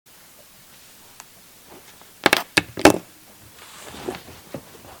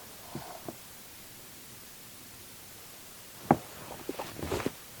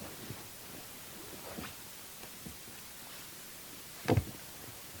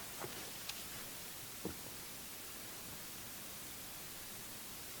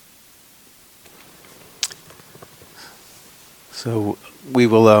So we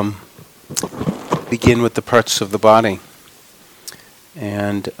will begin with the parts of the body.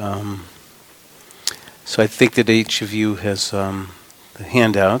 And so I think that each of you has the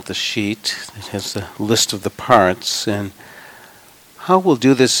handout, the sheet, that has the list of the parts. And how we'll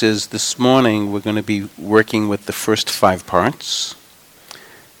do this is this morning we're going to be working with the first 5 parts.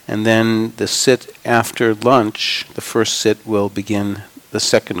 And then the sit after lunch, the first sit will begin the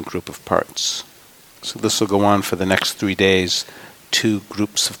second group of parts. So this will go on for the next 3 days, 2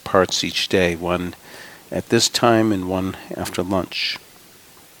 groups of parts each day, one at this time and one after lunch.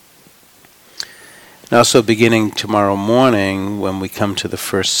 And also beginning tomorrow morning, when we come to the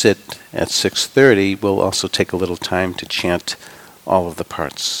first sit at 6:30, we'll also take a little time to chant all of the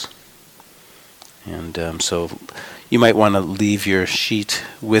parts. And so you might want to leave your sheet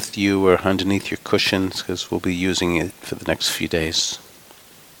with you or underneath your cushions, because we'll be using it for the next few days.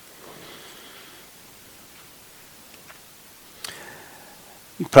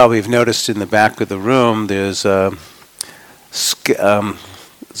 You probably have noticed in the back of the room there's a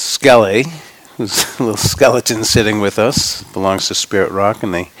Skelly, who's a little skeleton sitting with us. It belongs to Spirit Rock,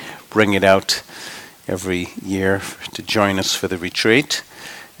 and they bring it out every year to join us for the retreat.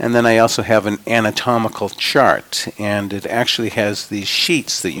 And then I also have an anatomical chart, and it actually has these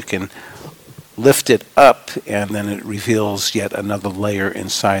sheets that you can lift it up, and then it reveals yet another layer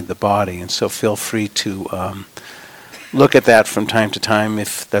inside the body. And so feel free to look at that from time to time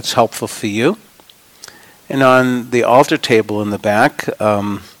if that's helpful for you. And on the altar table in the back,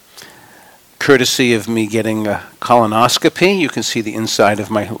 courtesy of me getting a colonoscopy, you can see the inside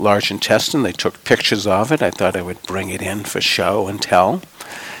of my large intestine. They took pictures of it. I thought I would bring it in for show and tell.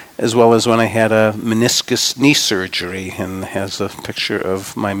 As well as when I had a meniscus knee surgery, and has a picture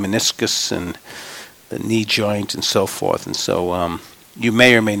of my meniscus and the knee joint and so forth. And so you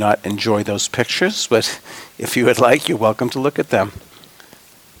may or may not enjoy those pictures, but if you would like, you're welcome to look at them.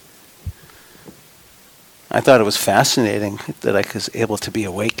 I thought it was fascinating that I was able to be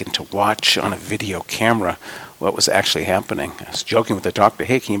awake and to watch on a video camera what was actually happening. I was joking with the doctor,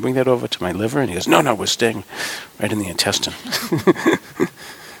 hey, can you bring that over to my liver? And he goes, no, we're staying right in the intestine.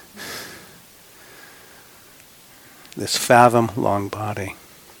 This fathom-long body.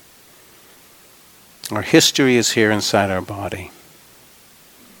 Our history is here inside our body.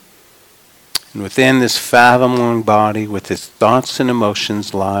 And within this fathom-long body, with its thoughts and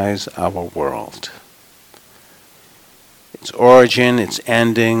emotions, lies our world. Its origin, its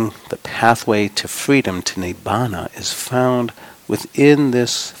ending, the pathway to freedom, to nibbana, is found within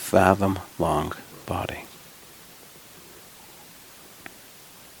this fathom-long body.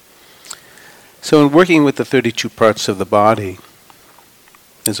 So in working with the 32 parts of the body,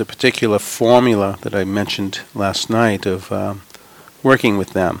 there's a particular formula that I mentioned last night of working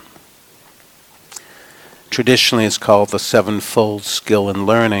with them. Traditionally, it's called the 7-fold skill in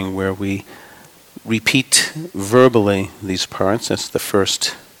learning, where we repeat verbally these parts. That's the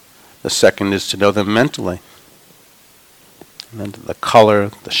first. The second is to know them mentally. And then the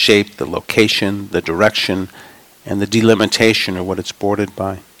color, the shape, the location, the direction, and the delimitation, or what it's bordered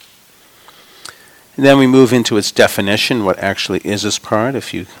by. And then we move into its definition, what actually is this part,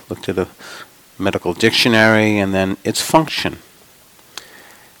 if you looked at a medical dictionary, and then its function.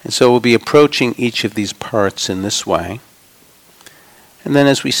 And so we'll be approaching each of these parts in this way. And then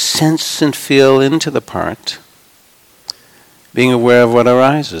as we sense and feel into the part, being aware of what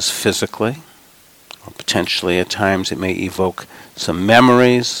arises physically, or potentially at times it may evoke some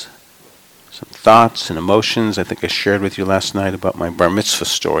memories, some thoughts and emotions. I think I shared with you last night about my bar mitzvah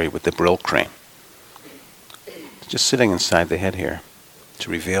story with the Brill cream. It's just sitting inside the head here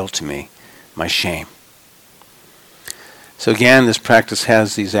to reveal to me my shame. So again, this practice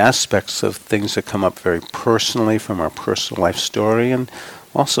has these aspects of things that come up very personally from our personal life story, and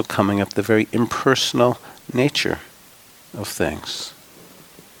also coming up the very impersonal nature of things.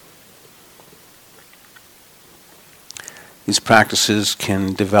 These practices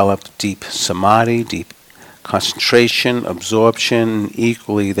can develop deep samadhi, deep concentration, absorption, and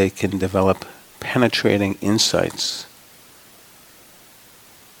equally they can develop penetrating insights.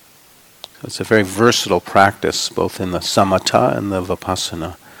 It's a very versatile practice, both in the samatha and the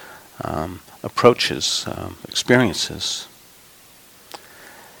vipassana approaches, experiences.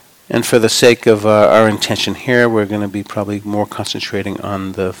 And for the sake of our intention here, we're going to be probably more concentrating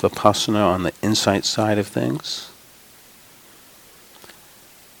on the vipassana, on the insight side of things.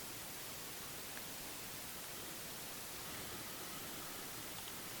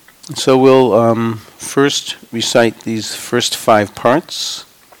 And so we'll first recite these first 5 parts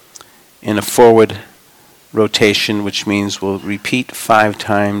in a forward rotation, which means we'll repeat 5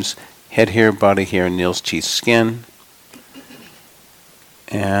 times head here, body here, nails, teeth, skin.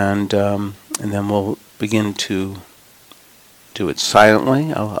 and then we'll begin to do it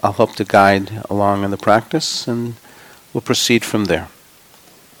silently. I'll help to guide along in the practice, and we'll proceed from there.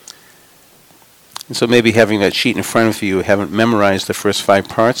 And so maybe having that sheet in front of you, haven't memorized the first 5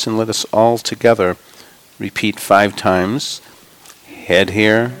 parts, and let us all together repeat 5 times. Head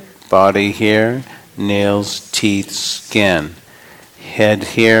here, body here, nails, teeth, skin. Head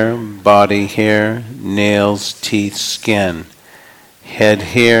here, body here, nails, teeth, skin. Head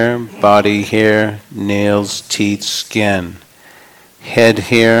here, body here, nails, teeth, skin. Head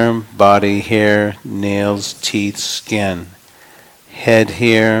here, body here, nails, teeth, skin. Head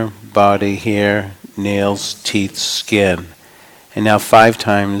here, body here, nails, teeth, skin. And now 5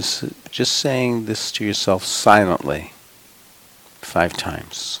 times, just saying this to yourself silently. 5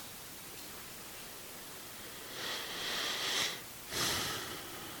 times.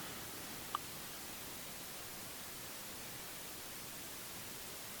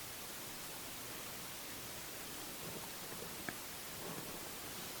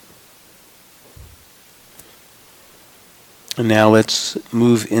 And now let's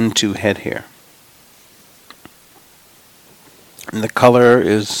move into head hair. And the color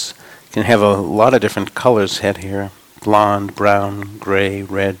can have a lot of different colors, head hair. Blonde, brown, gray,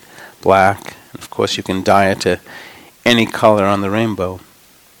 red, black. And of course you can dye it to any color on the rainbow.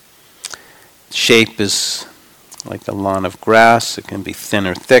 Shape is like a lawn of grass. It can be thin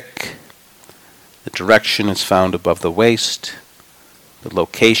or thick. The direction is found above the waist. The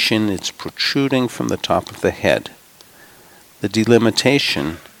location is protruding from the top of the head. The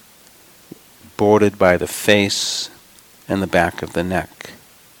delimitation bordered by the face and the back of the neck.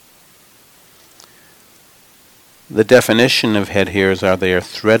 The definition of head hairs are they are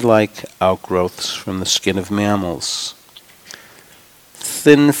thread-like outgrowths from the skin of mammals.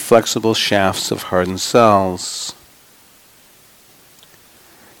 Thin, flexible shafts of hardened cells.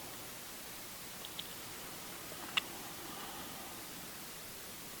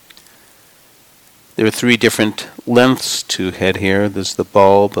 There are 3 different lengths to head hair. There's the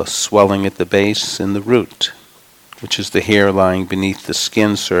bulb, a swelling at the base, and the root, which is the hair lying beneath the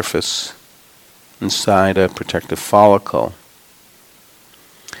skin surface inside a protective follicle.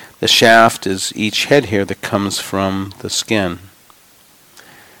 The shaft is each head hair that comes from the skin.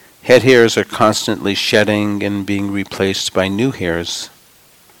 Head hairs are constantly shedding and being replaced by new hairs.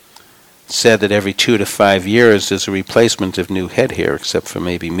 It's said that every 2 to 5 years is a replacement of new head hair, except for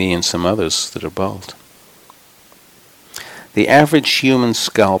maybe me and some others that are bald. The average human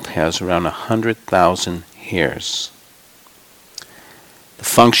scalp has around 100,000 hairs. The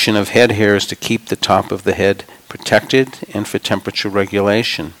function of head hair is to keep the top of the head protected and for temperature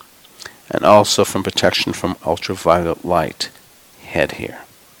regulation, and also from protection from ultraviolet light. Head hair.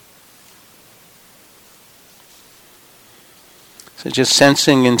 So just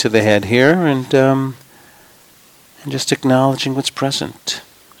sensing into the head here and just acknowledging what's present.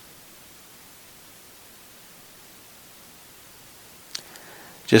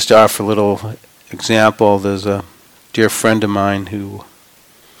 Just to offer a little example, there's a dear friend of mine who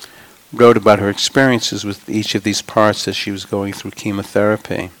wrote about her experiences with each of these parts as she was going through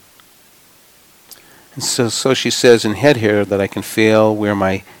chemotherapy. And so she says in head hair that I can feel where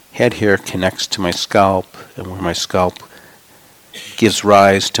my head hair connects to my scalp and where my scalp gives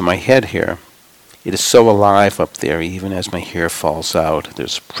rise to my head hair. It is so alive up there, even as my hair falls out.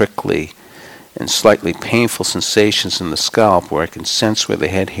 There's prickly and slightly painful sensations in the scalp where I can sense where the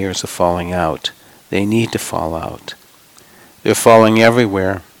head hairs are falling out. They need to fall out. They're falling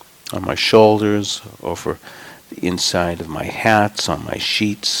everywhere, on my shoulders, over the inside of my hats, on my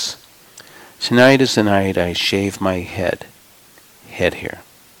sheets. Tonight is the night I shave my head hair.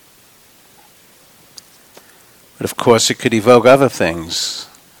 But of course it could evoke other things.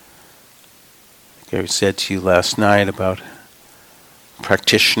 Like I said to you last night about a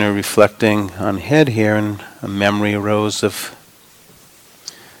practitioner reflecting on head hair, and a memory arose of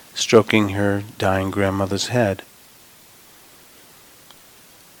stroking her dying grandmother's head.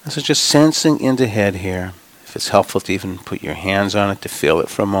 And so just sensing into head hair. If it's helpful to even put your hands on it to feel it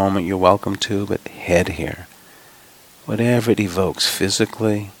for a moment, you're welcome to, but head hair. Whatever it evokes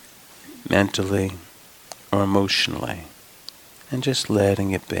physically, mentally, or emotionally, and just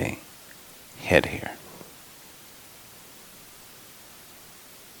letting it be. Head hair.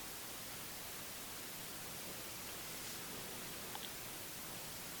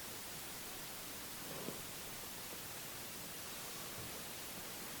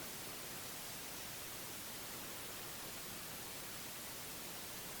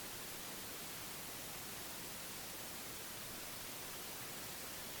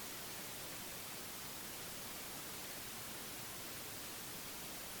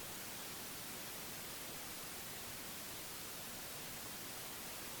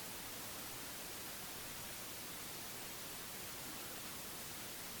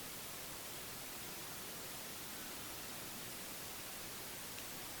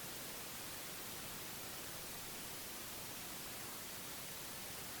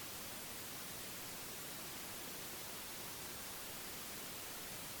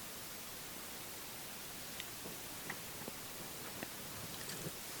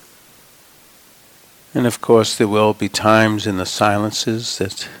 And of course there will be times in the silences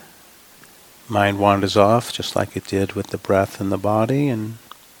that mind wanders off, just like it did with the breath and the body, and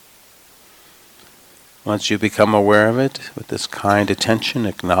once you become aware of it, with this kind attention,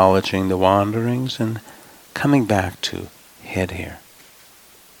 acknowledging the wanderings and coming back to head here.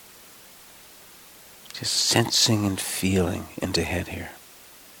 Just sensing and feeling into head here.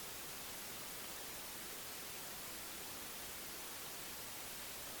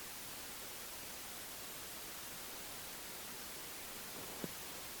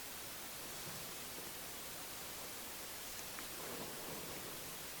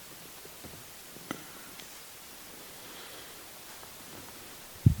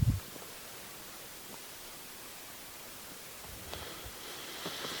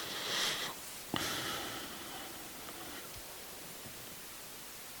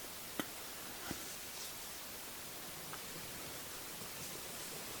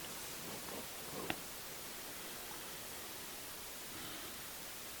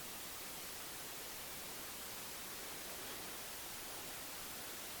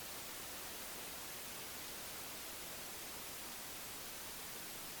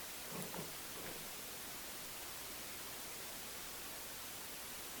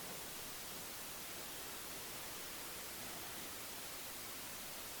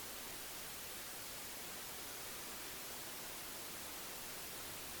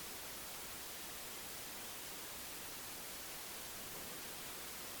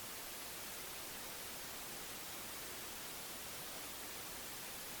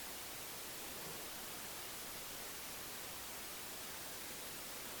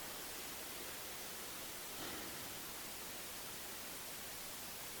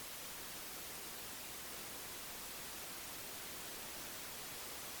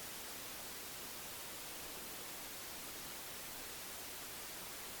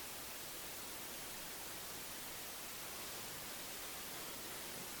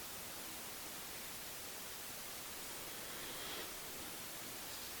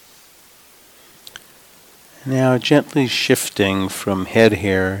 Now gently shifting from head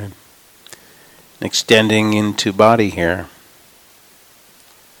here and extending into body here.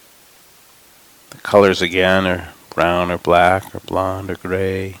 The colors again are brown or black or blonde or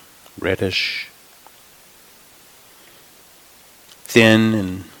gray, reddish, thin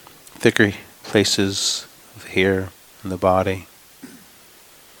and thicker places of hair in the body,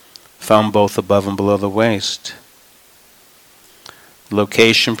 found both above and below the waist.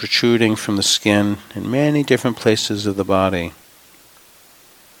 Location protruding from the skin in many different places of the body,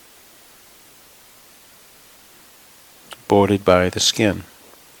 bordered by the skin.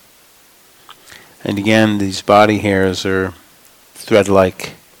 And again, these body hairs are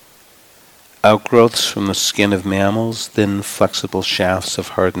thread-like outgrowths from the skin of mammals, thin flexible shafts of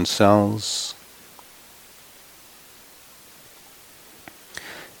hardened cells.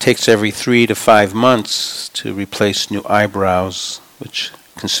 Takes every 3 to 5 months to replace new eyebrows, which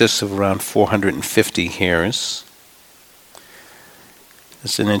consists of around 450 hairs.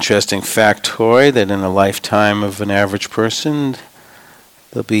 It's an interesting factoid that in a lifetime of an average person,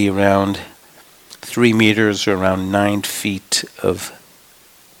 there'll be around 3 meters or around 9 feet of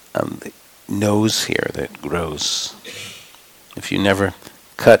nose hair that grows. If you never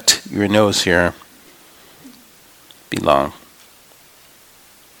cut your nose hair, be long.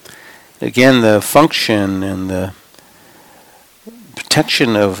 Again, the function and the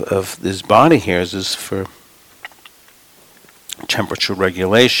protection of these body hairs is for temperature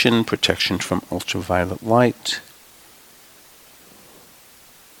regulation, protection from ultraviolet light.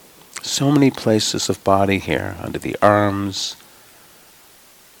 So many places of body hair, under the arms,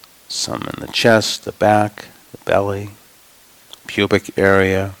 some in the chest, the back, the belly, pubic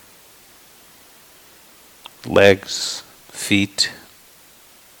area, legs, feet.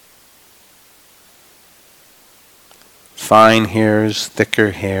 Fine hairs,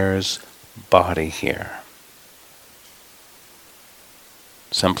 thicker hairs, body hair.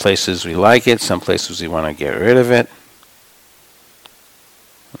 Some places we like it, some places we want to get rid of it.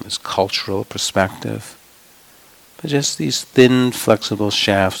 From this cultural perspective. But just these thin, flexible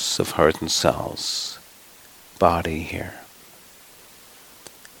shafts of hardened cells. Body hair.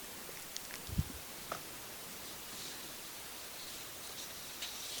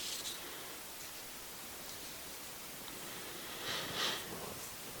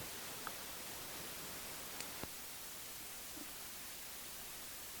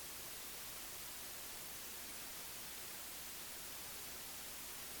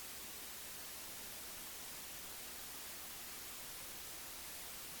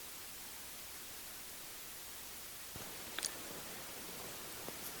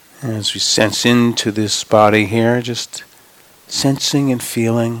 As we sense into this body here, just sensing and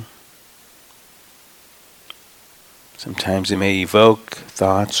feeling. Sometimes it may evoke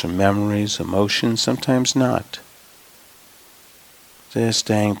thoughts or memories, emotions, sometimes not. Just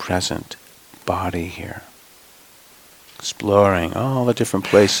staying present, body here. Exploring all the different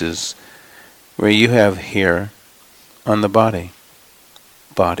places where you have here on the body.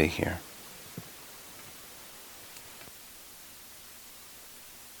 Body here.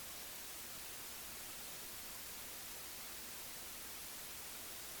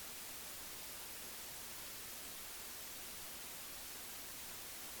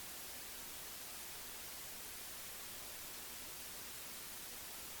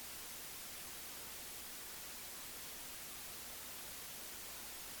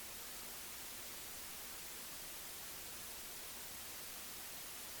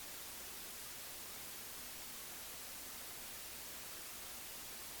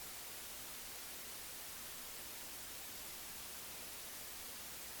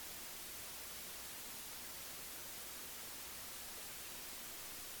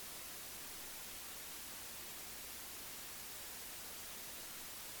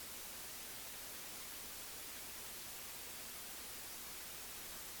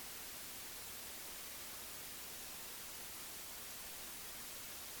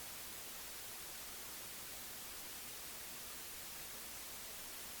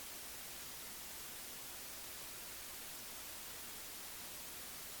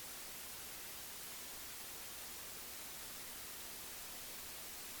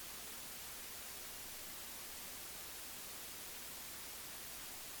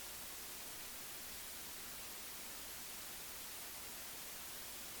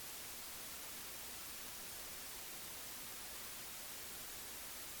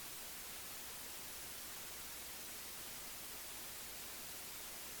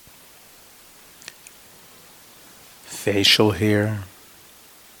 Facial here,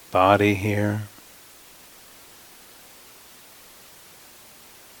 body here.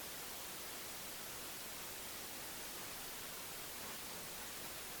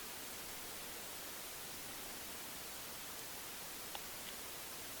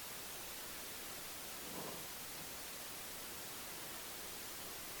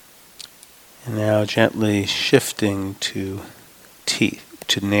 And now gently shifting to teeth,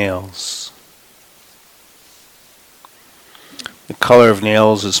 to nails. The color of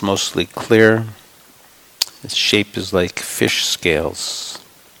nails is mostly clear. The shape is like fish scales,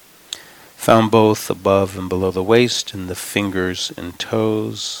 found both above and below the waist in the fingers and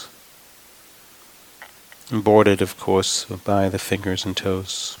toes, and bordered, of course, by the fingers and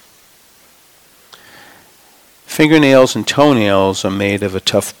toes. Fingernails and toenails are made of a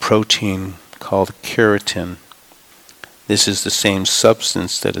tough protein called keratin. This is the same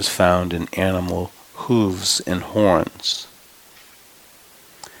substance that is found in animal hooves and horns.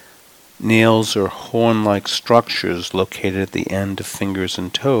 Nails are horn-like structures located at the end of fingers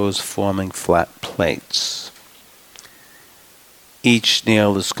and toes, forming flat plates. Each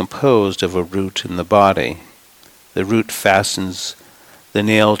nail is composed of a root in the body. The root fastens the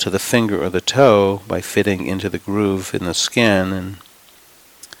nail to the finger or the toe by fitting into the groove in the skin and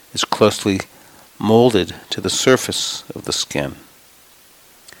is closely molded to the surface of the skin.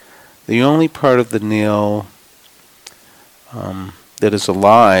 The only part of the nail that is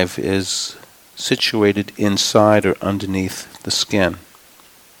alive is situated inside or underneath the skin.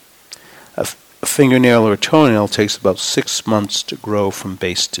 A fingernail or a toenail takes about 6 months to grow from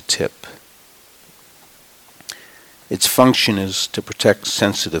base to tip. Its function is to protect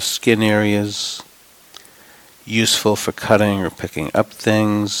sensitive skin areas, useful for cutting or picking up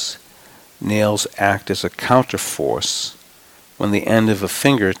things. Nails act as a counterforce when the end of a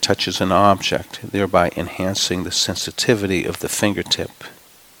finger touches an object, thereby enhancing the sensitivity of the fingertip.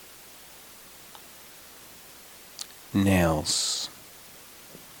 Nails.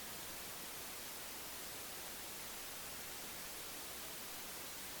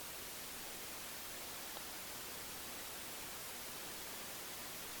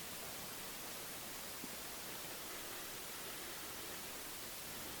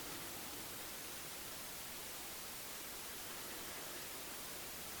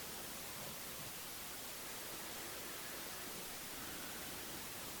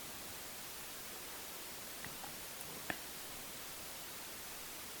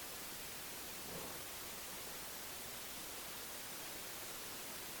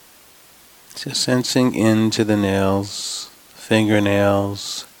 Just sensing into the nails,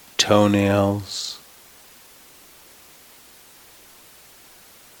 fingernails, toenails.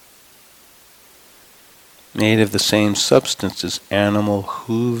 made of the same substance as animal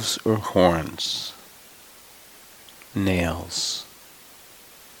hooves or horns. Nails.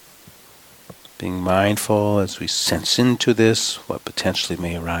 Being mindful as we sense into this, what potentially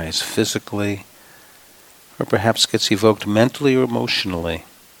may arise physically, or perhaps gets evoked mentally or emotionally,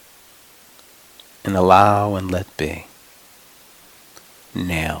 and allow and let be.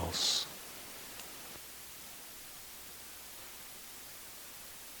 Nails.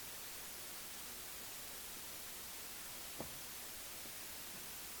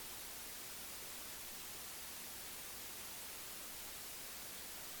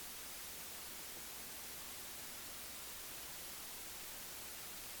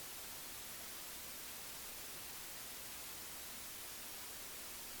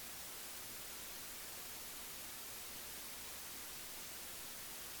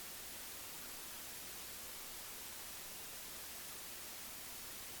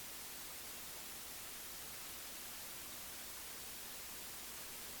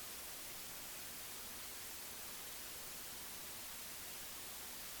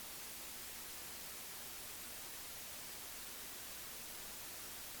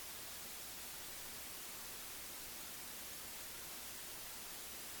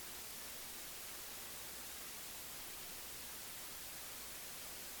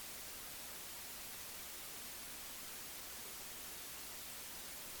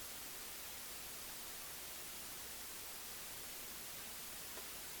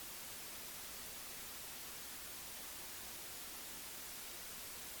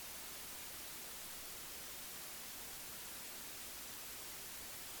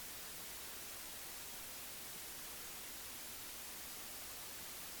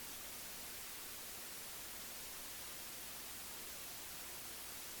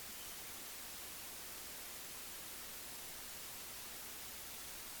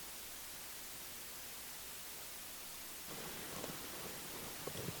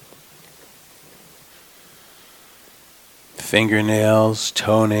 Fingernails,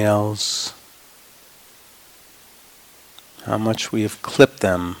 toenails, how much we have clipped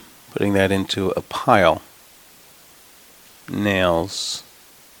them, putting that into a pile. Nails.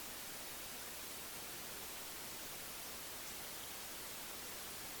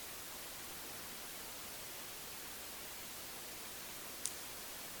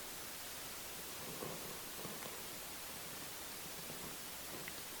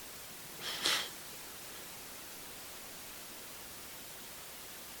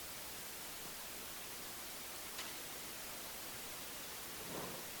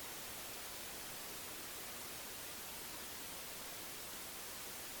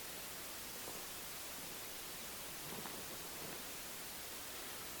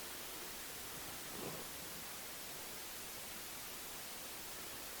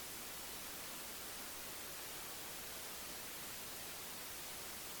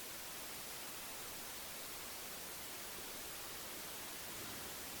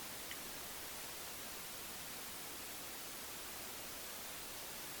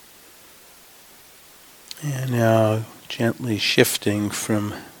 And now gently shifting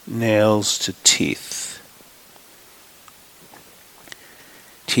from nails to teeth.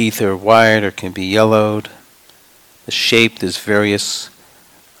 Teeth are white or can be yellowed. The shape, there's various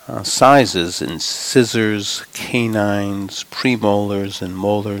sizes in scissors, canines, premolars, and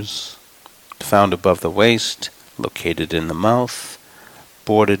molars, found above the waist, located in the mouth,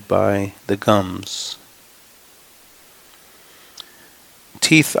 bordered by the gums.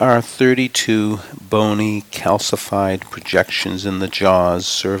 Teeth are 32 bony, calcified projections in the jaws,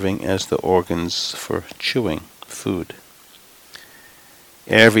 serving as the organs for chewing food.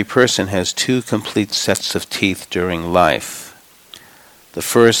 Every person has 2 complete sets of teeth during life. The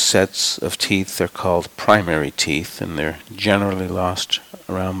first sets of teeth are called primary teeth, and they're generally lost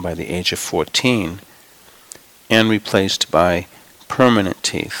around by the age of 14 and replaced by permanent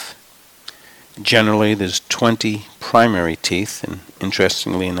teeth. Generally, there's 20 primary teeth, and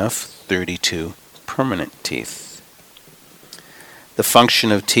interestingly enough, 32 permanent teeth. The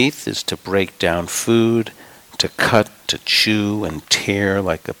function of teeth is to break down food, to cut, to chew, and tear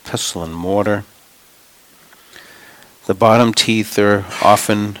like a pestle and mortar. The bottom teeth are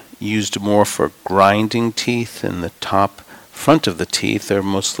often used more for grinding teeth, and the top front of the teeth are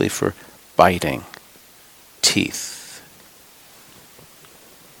mostly for biting teeth.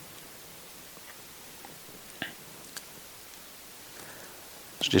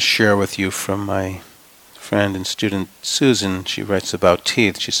 Just share with you from my friend and student Susan. She writes about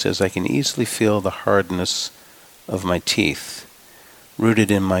teeth. She says, I can easily feel the hardness of my teeth, rooted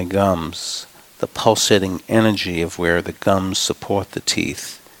in my gums, the pulsating energy of where the gums support the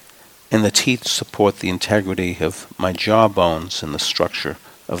teeth, And the teeth support the integrity of my jaw bones and the structure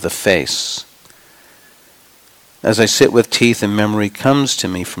of the face. As I sit with teeth, a memory comes to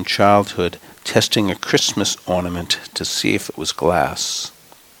me from childhood, testing a Christmas ornament to see if it was glass.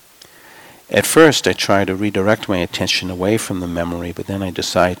 At first, I try to redirect my attention away from the memory, but then I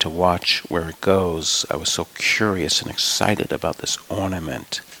decide to watch where it goes. I was so curious and excited about this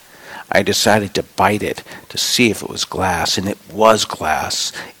ornament. I decided to bite it to see if it was glass, and it was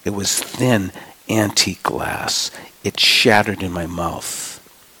glass. It was thin, antique glass. It shattered in my mouth.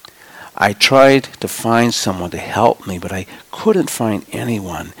 I tried to find someone to help me, but I couldn't find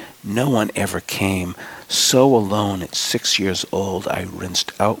anyone. No one ever came. So alone at 6 years old, I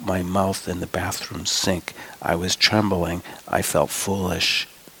rinsed out my mouth in the bathroom sink. I was trembling. I felt foolish.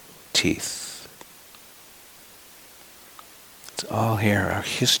 Teeth. It's all here. Our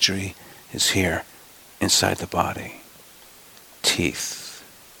history is here, inside the body. Teeth.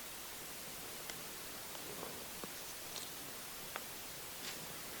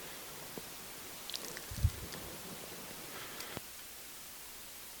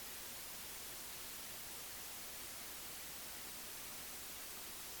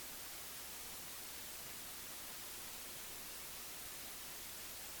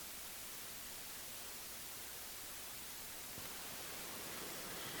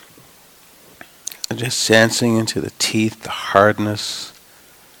 Just sensing into the teeth, the hardness,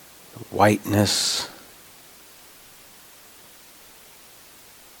 the whiteness.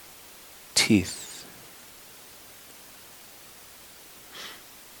 Teeth.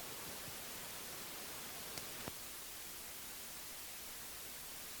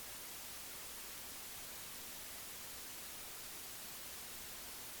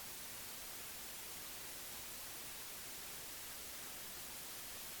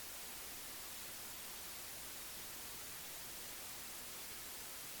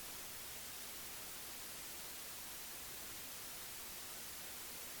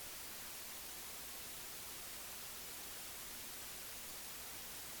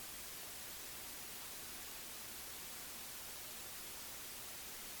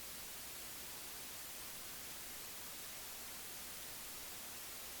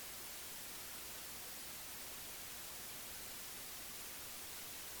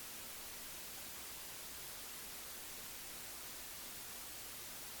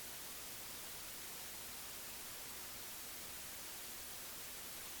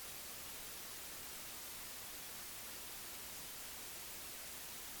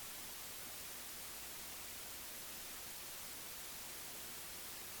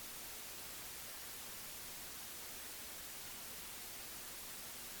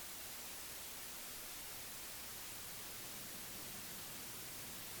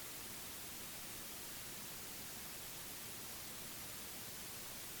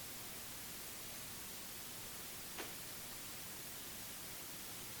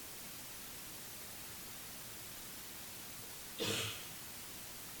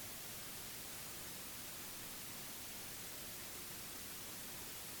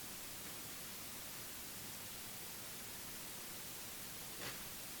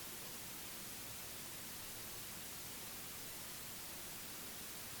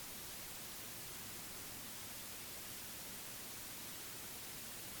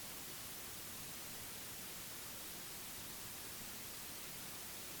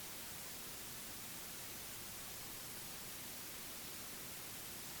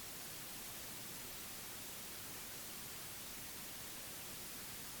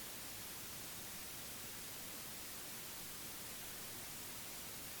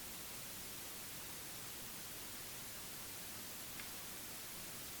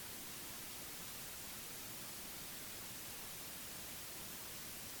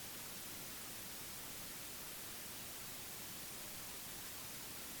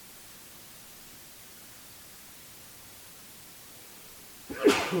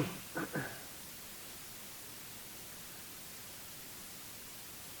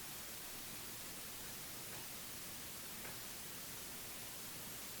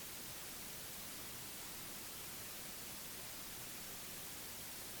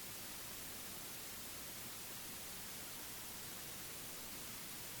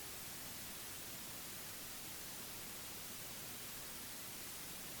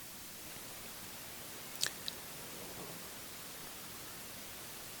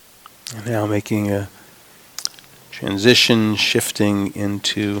 And now making a transition, shifting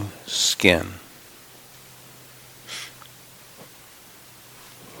into skin.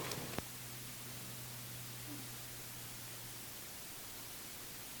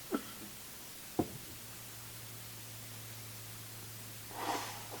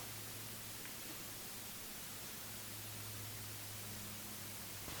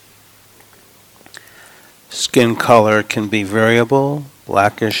 Skin color can be variable,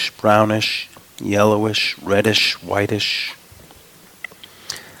 blackish, brownish, yellowish, reddish, whitish.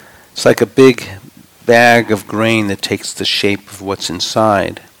 It's like a big bag of grain that takes the shape of what's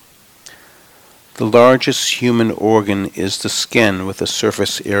inside. The largest human organ is the skin, with a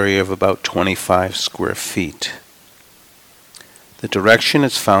surface area of about 25 square feet. The direction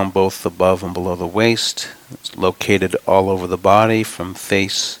is found both above and below the waist. It's located all over the body, from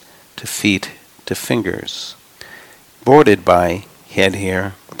face to feet to fingers, bordered by head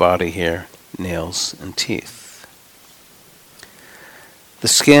hair, body hair, nails, and teeth. The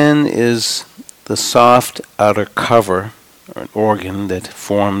skin is the soft outer cover, or an organ that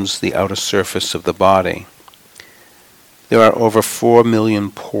forms the outer surface of the body. There are over 4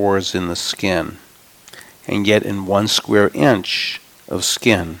 million pores in the skin, and yet in 1 square inch of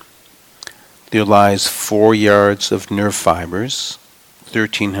skin there lies 4 yards of nerve fibers,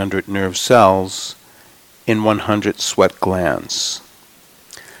 1,300 nerve cells, and 100 sweat glands.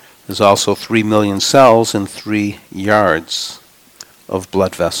 There's also 3 million cells and 3 yards of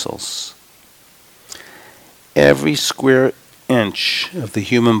blood vessels. Every square inch of the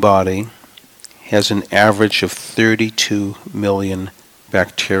human body has an average of 32 million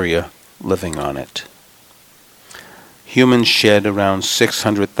bacteria living on it. Humans shed around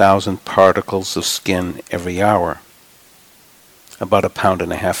 600,000 particles of skin every hour, about 1.5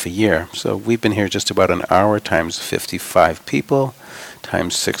 pounds a year. So we've been here just about an hour times 55 people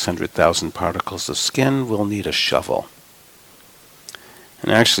times 600,000 particles of skin. We'll need a shovel.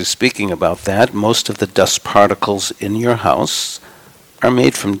 And actually, speaking about that, most of the dust particles in your house are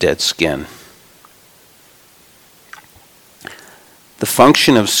made from dead skin. The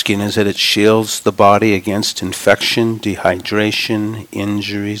function of skin is that it shields the body against infection, dehydration,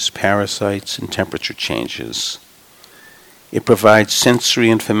 injuries, parasites, and temperature changes. It provides sensory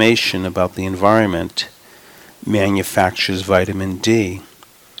information about the environment, manufactures vitamin D,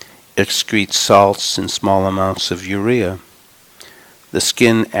 excretes salts and small amounts of urea. The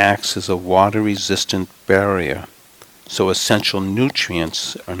skin acts as a water-resistant barrier, so essential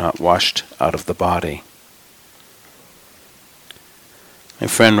nutrients are not washed out of the body. My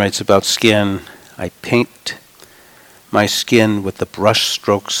friend writes about skin. I paint my skin with the brush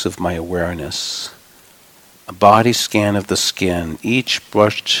strokes of my awareness. A body scan of the skin. Each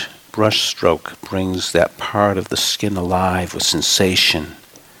brush stroke brings that part of the skin alive with sensation.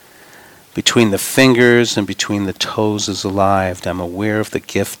 Between the fingers and between the toes is alive. I'm aware of the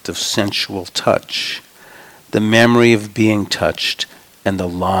gift of sensual touch, the memory of being touched, and the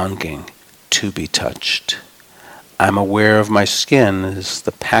longing to be touched. I'm aware of my skin as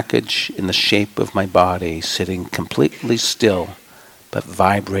the package in the shape of my body, sitting completely still, but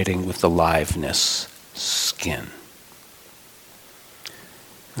vibrating with aliveness, skin.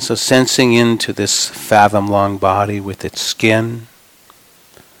 And so sensing into this fathom-long body with its skin,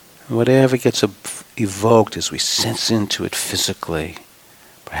 whatever gets evoked as we sense into it physically,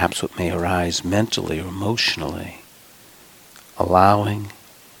 perhaps what may arise mentally or emotionally, allowing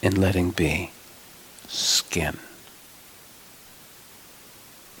and letting be, skin.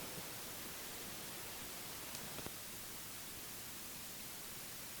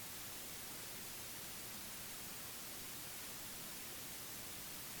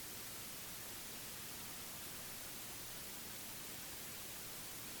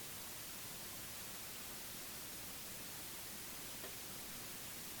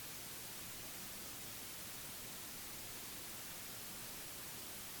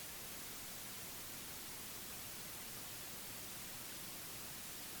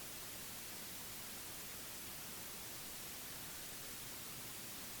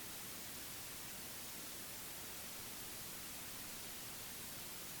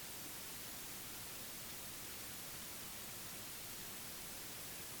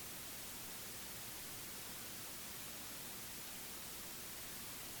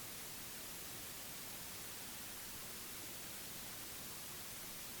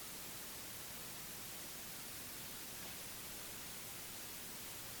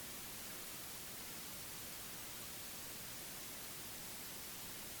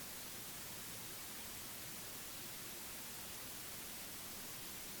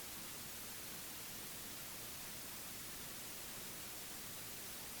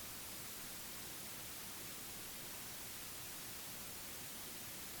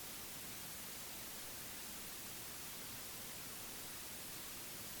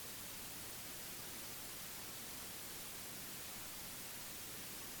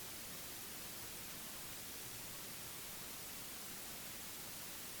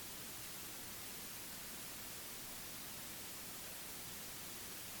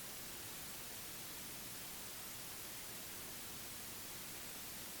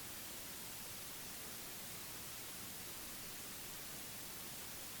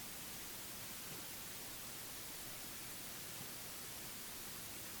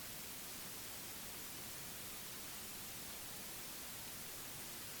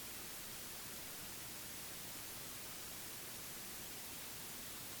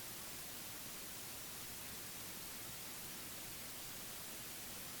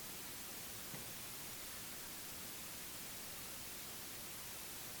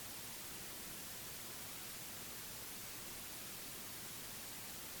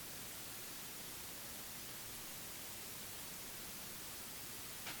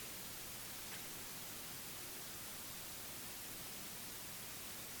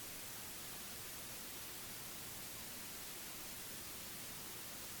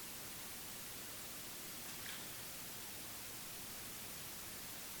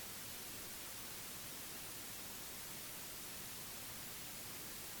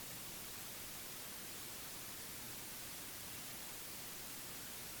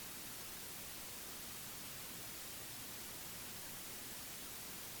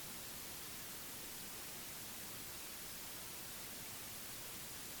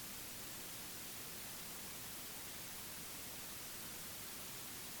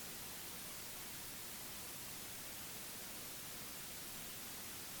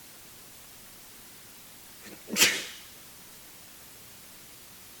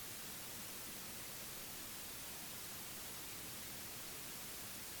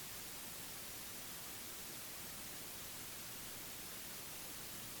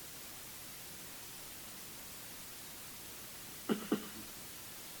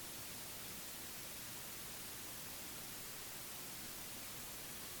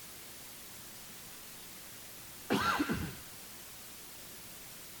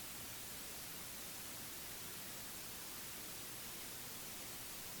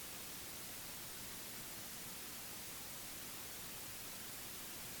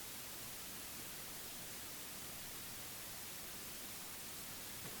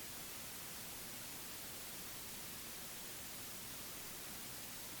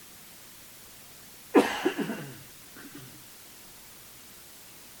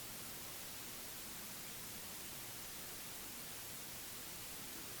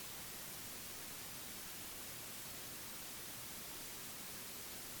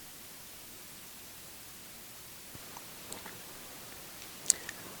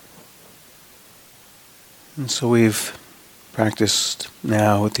 And so we've practiced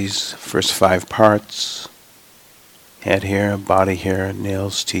now with these first 5 parts: head hair, body hair,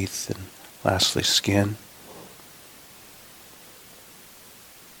 nails, teeth, and lastly skin.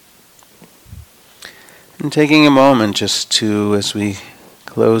 And taking a moment just to, as we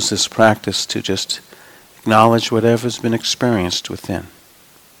close this practice, to just acknowledge whatever's been experienced within.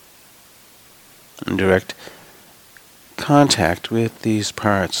 And direct contact with these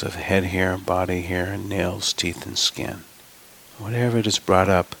parts of head hair, body hair, nails, teeth, and skin. Whatever it has brought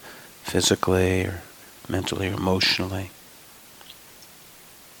up physically or mentally or emotionally.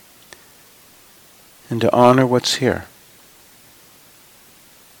 And to honor what's here.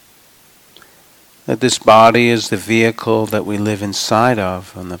 That this body is the vehicle that we live inside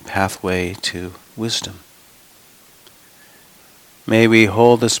of on the pathway to wisdom. May we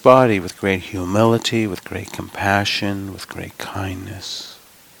hold this body with great humility, with great compassion, with great kindness.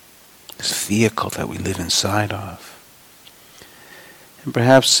 This vehicle that we live inside of. And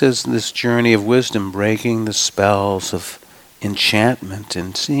perhaps as this journey of wisdom, breaking the spells of enchantment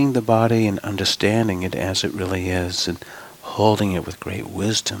and seeing the body and understanding it as it really is and holding it with great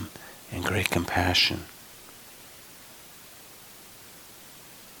wisdom and great compassion.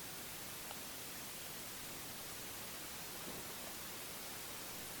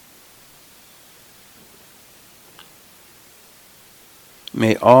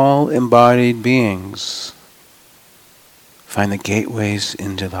 May all embodied beings find the gateways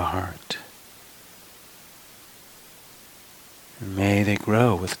into the heart. And may they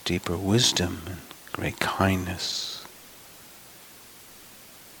grow with deeper wisdom and great kindness.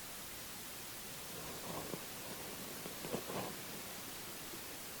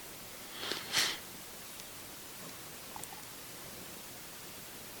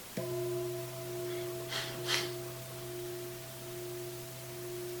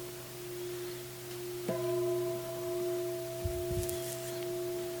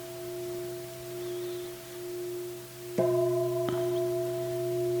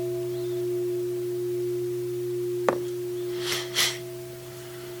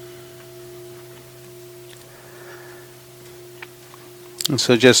 And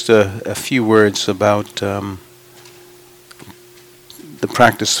so just a few words about the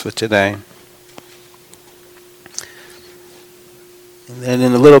practice for today. And then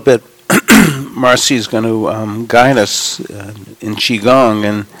in a little bit, Marcy is going to guide us in Qigong.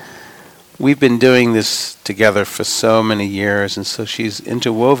 And we've been doing this together for so many years. And so she's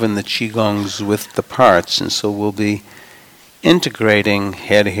interwoven the Qigongs with the parts. And so we'll be integrating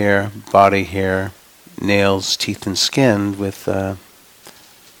head hair, body hair, nails, teeth, and skin with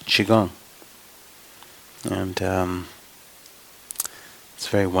Qigong. And it's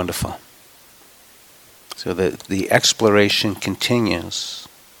very wonderful. So the exploration continues.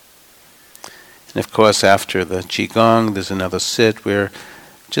 And of course, after the Qigong, there's another sit where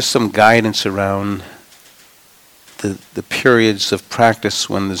just some guidance around the periods of practice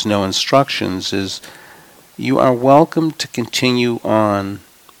when there's no instructions is you are welcome to continue on.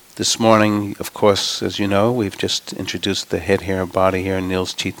 This morning, of course, as you know, we've just introduced the head hair, body hair,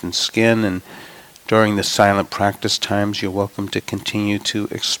 nails, teeth, and skin. And during the silent practice times, you're welcome to continue to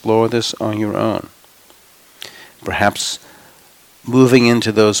explore this on your own. Perhaps moving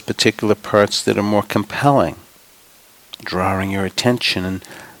into those particular parts that are more compelling, drawing your attention, and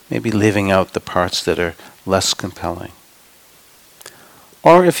maybe leaving out the parts that are less compelling.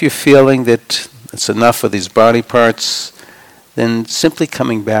 Or if you're feeling that it's enough of these body parts, then simply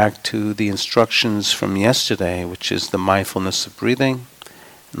coming back to the instructions from yesterday, which is the mindfulness of breathing,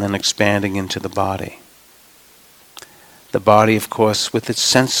 and then expanding into the body. The body, of course, with its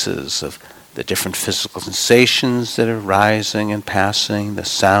senses of the different physical sensations that are rising and passing, the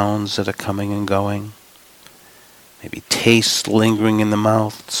sounds that are coming and going, maybe taste lingering in the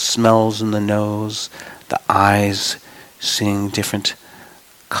mouth, smells in the nose, the eyes seeing different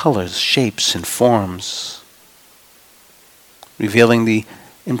colors, shapes, and forms, revealing the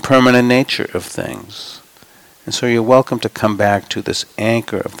impermanent nature of things. And so you're welcome to come back to this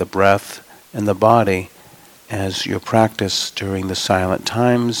anchor of the breath and the body as your practice during the silent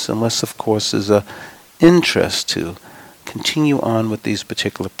times, unless, of course, there's an interest to continue on with these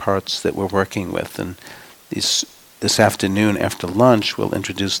particular parts that we're working with. And this afternoon after lunch, we'll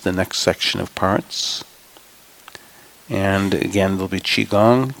introduce the next section of parts. And again, there'll be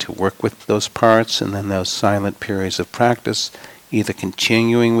Qigong to work with those parts, and then those silent periods of practice, either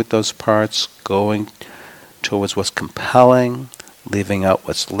continuing with those parts, going towards what's compelling, leaving out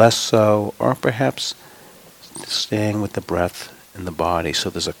what's less so, or perhaps staying with the breath in the body. So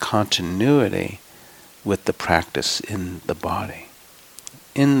there's a continuity with the practice in the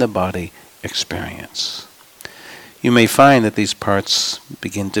body experience. You may find that these parts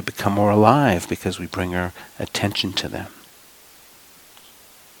begin to become more alive because we bring our attention to them.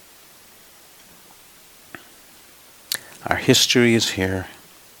 Our history is here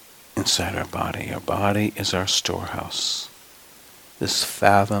inside our body. Our body is our storehouse. This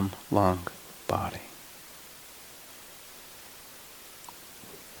fathom-long body.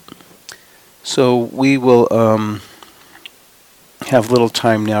 So we will have little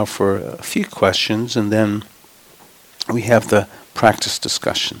time now for a few questions, and then we have the practice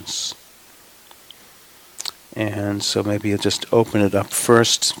discussions. And so maybe you'll just open it up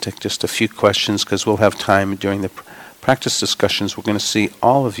first, take just a few questions, because we'll have time during the practice discussions. We're going to see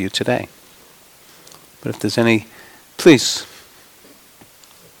all of you today. But if there's any, please.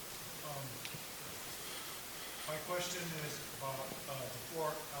 My question is about the four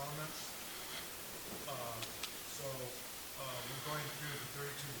elements. We're going through the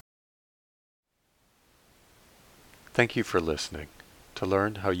 32. Thank you for listening. To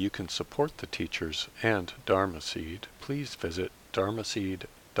learn how you can support the teachers and Dharma Seed, please visit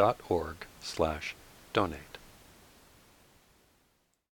dharmaseed.org/donate.